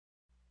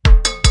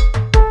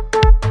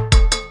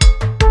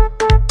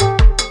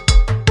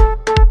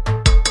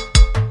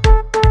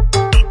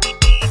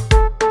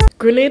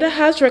Grenada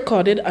has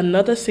recorded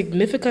another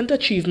significant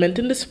achievement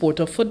in the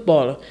sport of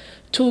football.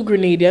 2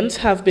 Grenadians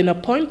have been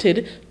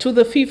appointed to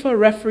the FIFA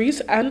Referees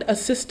and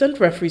Assistant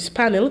Referees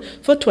Panel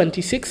for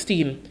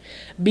 2016.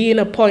 Being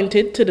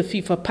appointed to the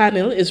FIFA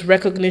panel is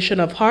recognition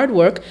of hard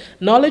work,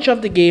 knowledge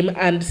of the game,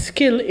 and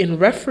skill in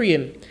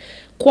refereeing.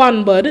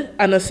 Kwan Bud,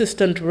 an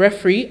assistant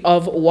referee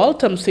of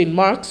Waltham St.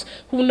 Mark's,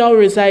 who now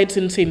resides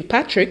in St.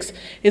 Patrick's,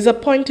 is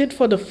appointed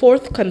for the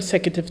 4th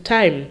consecutive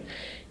time.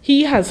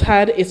 He has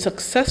had a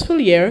successful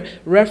year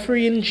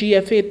refereeing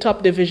GFA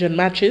top division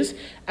matches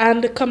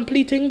and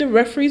completing the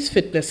referee's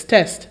fitness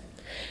test.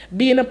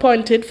 Being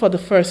appointed for the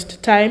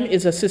first time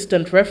is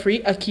assistant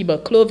referee Akiba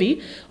Clovey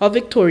of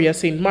Victoria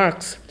St.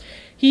 Mark's.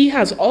 He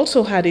has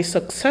also had a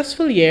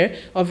successful year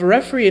of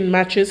refereeing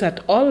matches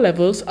at all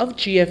levels of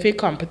GFA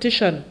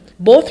competition.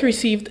 Both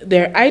received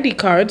their ID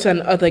cards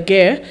and other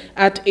gear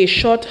at a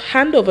short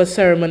handover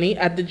ceremony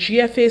at the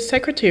GFA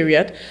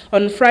Secretariat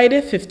on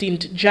Friday,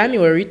 15th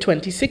January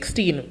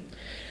 2016.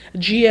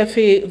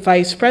 GFA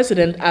Vice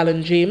President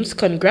Alan James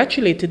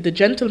congratulated the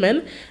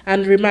gentlemen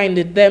and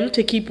reminded them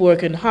to keep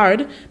working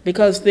hard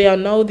because they are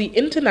now the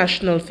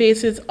international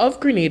faces of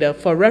Grenada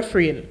for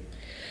refereeing.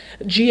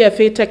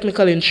 GFA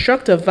technical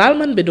instructor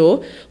Valman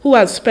Bido, who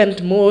has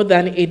spent more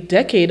than a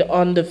decade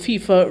on the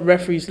FIFA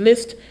Referees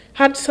List,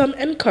 had some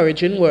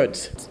encouraging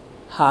words.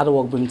 Hard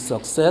work brings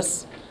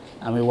success,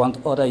 and we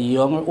want other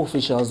young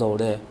officials out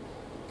there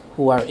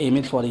who are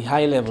aiming for the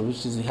high level,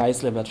 which is the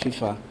highest level at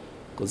FIFA,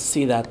 could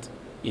see that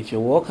if you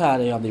work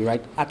hard, you have the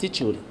right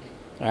attitude,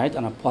 right,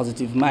 and a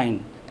positive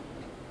mind,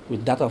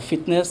 with that of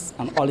fitness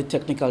and all the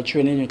technical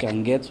training you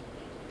can get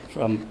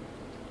from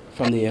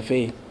the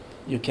FA,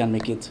 you can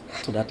make it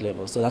to that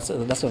level. So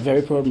that's a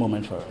very proud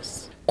moment for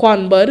us.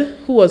 Kwan Bud,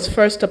 who was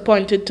first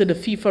appointed to the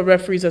FIFA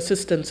Referees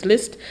Assistants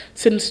List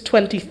since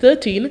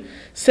 2013,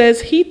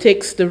 says he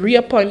takes the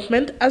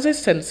reappointment as a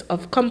sense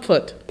of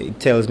comfort. It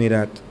tells me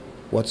that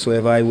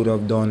whatsoever I would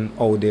have done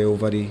out there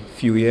over the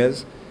few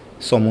years,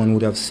 someone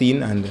would have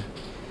seen and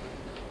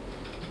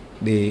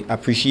they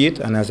appreciate,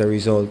 and as a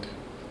result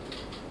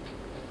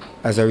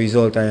I've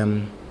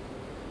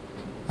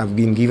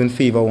been given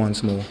favor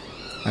once more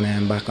and I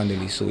am back on the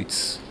list. So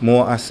it's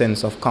more a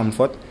sense of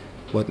comfort,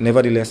 but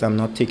nevertheless I'm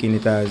not taking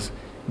it as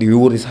the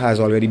road has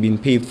already been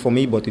paved for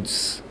me, but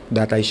it's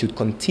that I should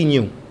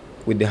continue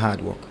with the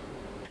hard work.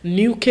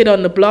 New kid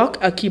on the block,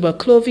 Akiba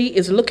Clovey,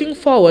 is looking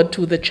forward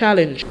to the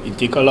challenge. It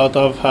takes a lot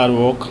of hard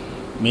work,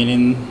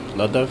 meaning a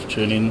lot of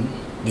training,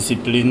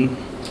 discipline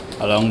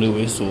along the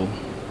way. So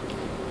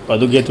but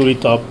to get to the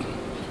top,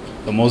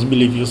 you must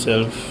believe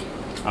yourself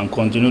and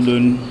continue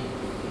doing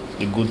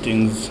the good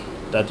things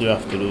that you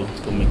have to do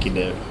to make it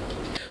there.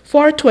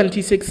 For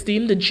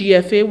 2016, the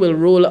GFA will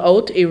roll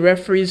out a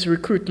referees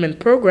recruitment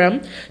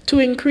program to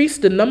increase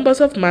the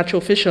numbers of match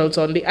officials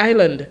on the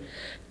island.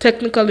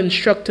 Technical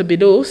instructor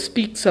Bido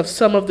speaks of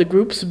some of the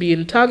groups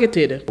being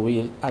targeted.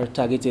 We are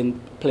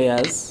targeting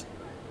players.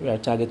 We are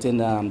targeting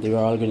the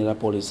Royal Grenada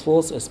Police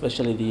Force,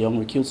 especially the young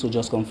recruits who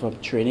just come from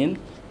training,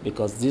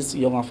 because these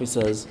young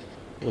officers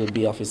will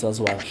be officers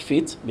who are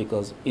fit,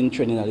 because in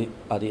training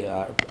at the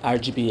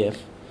RGPF,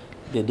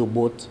 they do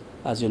both,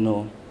 as you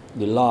know,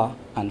 the law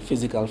and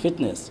physical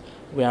fitness.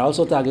 We are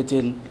also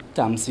targeting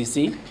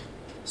TAMCC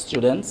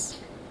students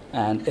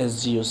and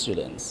SGU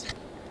students.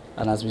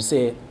 And as we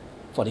say,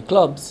 for the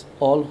clubs,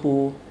 all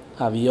who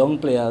have young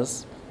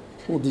players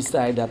who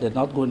decide that they're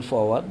not going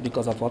forward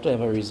because of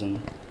whatever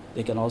reason,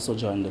 they can also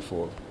join the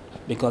fold.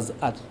 Because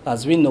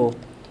as we know,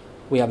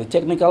 we have the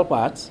technical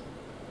part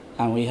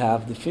and we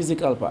have the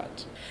physical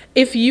part.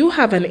 If you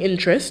have an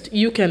interest,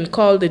 you can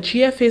call the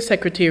GFA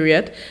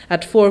Secretariat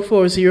at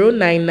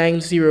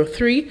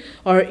 440-9903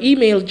 or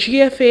email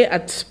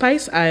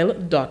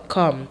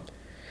gfa@spiceisle.com.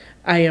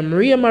 I am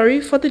Ria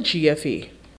Murray for the GFA.